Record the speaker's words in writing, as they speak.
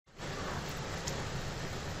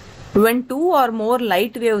When two or more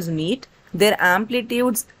light waves meet, their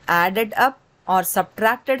amplitudes added up or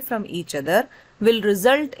subtracted from each other will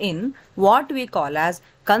result in what we call as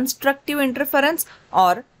constructive interference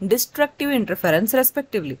or destructive interference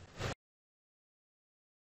respectively.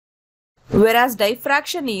 Whereas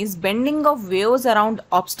diffraction is bending of waves around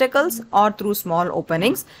obstacles or through small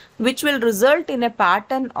openings, which will result in a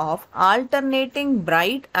pattern of alternating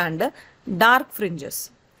bright and dark fringes.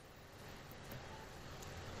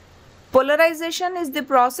 Polarization is the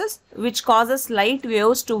process which causes light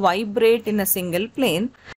waves to vibrate in a single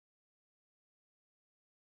plane,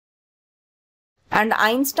 and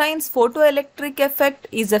Einstein's photoelectric effect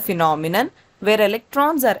is a phenomenon where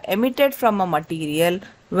electrons are emitted from a material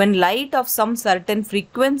when light of some certain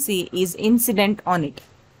frequency is incident on it.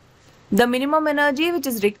 The minimum energy which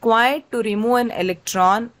is required to remove an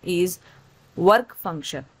electron is work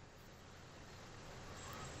function.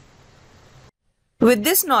 With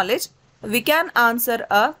this knowledge, we can answer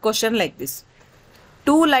a question like this.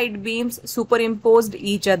 Two light beams superimposed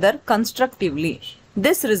each other constructively.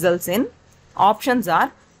 This results in options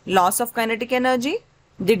are loss of kinetic energy,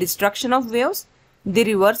 the destruction of waves, the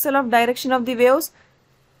reversal of direction of the waves,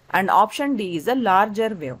 and option D is a larger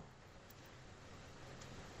wave.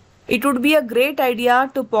 It would be a great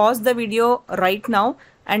idea to pause the video right now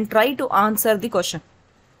and try to answer the question.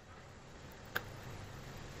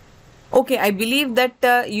 Okay, I believe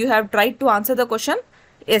that you have tried to answer the question.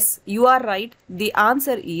 Yes, you are right. The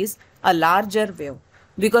answer is a larger wave.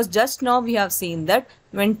 Because just now we have seen that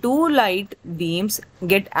when two light beams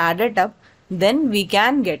get added up, then we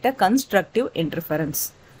can get a constructive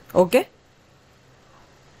interference. Okay.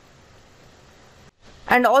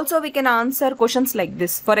 And also we can answer questions like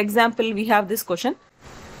this. For example, we have this question.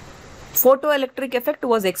 Photoelectric effect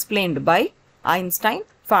was explained by Einstein,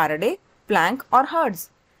 Faraday, Planck or Hertz.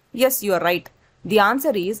 Yes, you are right. The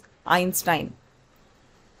answer is Einstein.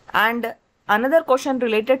 And another question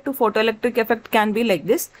related to photoelectric effect can be like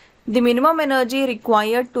this. The minimum energy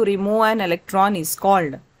required to remove an electron is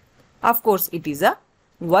called. Of course, it is a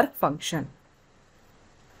work function.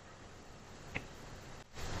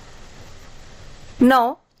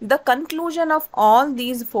 Now, the conclusion of all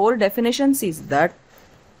these four definitions is that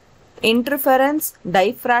interference,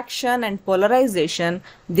 diffraction and polarization,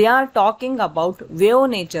 they are talking about wave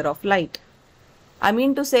nature of light. I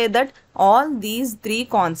mean to say that all these three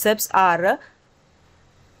concepts are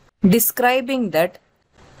describing that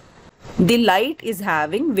the light is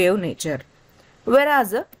having wave nature.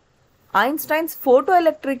 Whereas Einstein's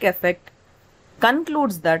photoelectric effect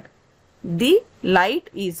concludes that the light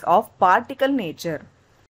is of particle nature.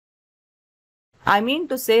 I mean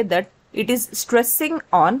to say that it is stressing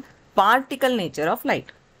on particle nature of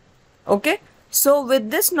light. Okay. So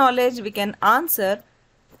with this knowledge we can answer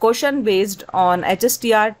question based on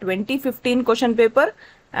HSTR 2015 question paper,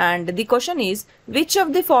 and the question is, which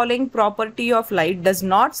of the following property of light does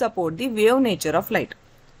not support the wave nature of light?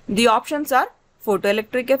 The options are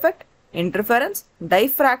photoelectric effect, interference,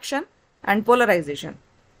 diffraction and polarization.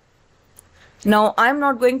 Now I am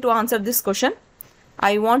not going to answer this question.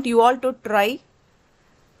 I want you all to try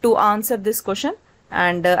to answer this question,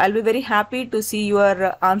 and I'll be very happy to see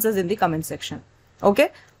your answers in the comment section.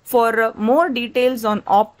 Okay. For more details on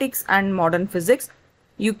optics and modern physics,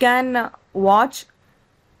 you can watch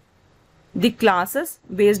the classes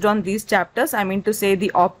based on these chapters. I mean to say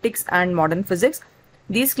the optics and modern physics.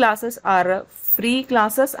 These classes are free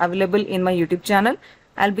classes available in my YouTube channel.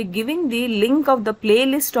 I'll be giving the link of the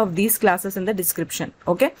playlist of these classes in the description.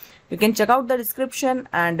 Okay. You can check out the description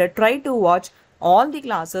and try to watch all the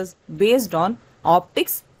classes based on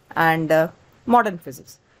optics and modern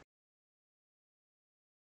physics.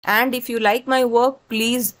 And if you like my work,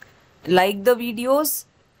 please like the videos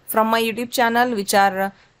from my YouTube channel which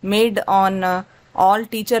are made on all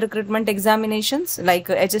teacher recruitment examinations like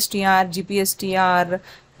HSTR, GPSTR,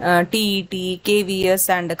 TET, KVS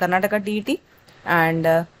and Karnataka TET.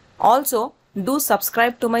 And also do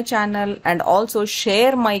subscribe to my channel and also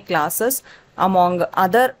share my classes among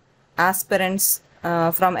other aspirants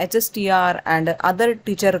from HSTR and other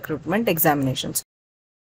teacher recruitment examinations.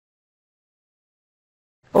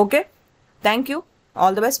 Okay, thank you.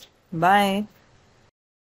 All the best. Bye.